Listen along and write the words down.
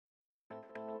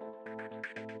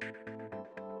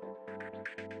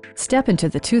Step into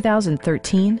the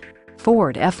 2013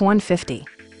 Ford F-150.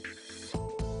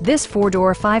 This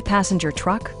four-door, five-passenger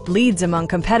truck leads among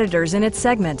competitors in its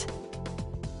segment.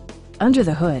 Under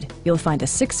the hood, you'll find a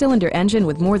six-cylinder engine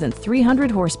with more than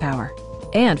 300 horsepower.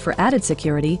 And for added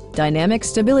security, dynamic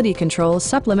stability control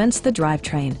supplements the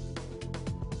drivetrain.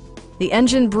 The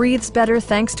engine breathes better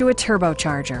thanks to a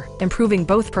turbocharger, improving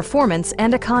both performance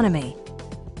and economy.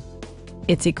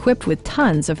 It's equipped with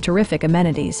tons of terrific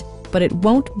amenities, but it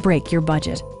won't break your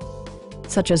budget,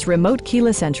 such as remote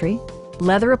keyless entry,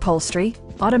 leather upholstery,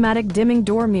 automatic dimming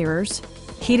door mirrors,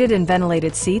 heated and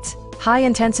ventilated seats,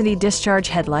 high-intensity discharge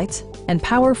headlights, and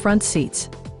power front seats.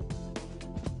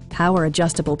 Power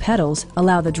adjustable pedals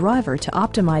allow the driver to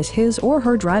optimize his or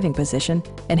her driving position,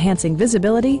 enhancing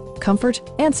visibility, comfort,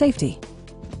 and safety.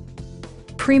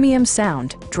 Premium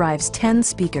sound drives 10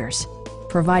 speakers,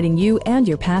 providing you and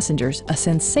your passengers a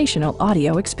sensational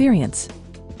audio experience.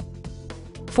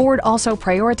 Ford also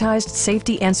prioritized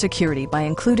safety and security by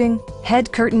including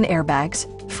head curtain airbags,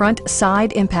 front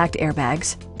side impact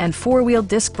airbags, and four-wheel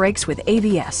disc brakes with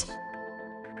ABS.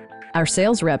 Our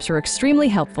sales reps are extremely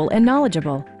helpful and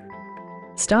knowledgeable.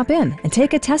 Stop in and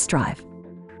take a test drive.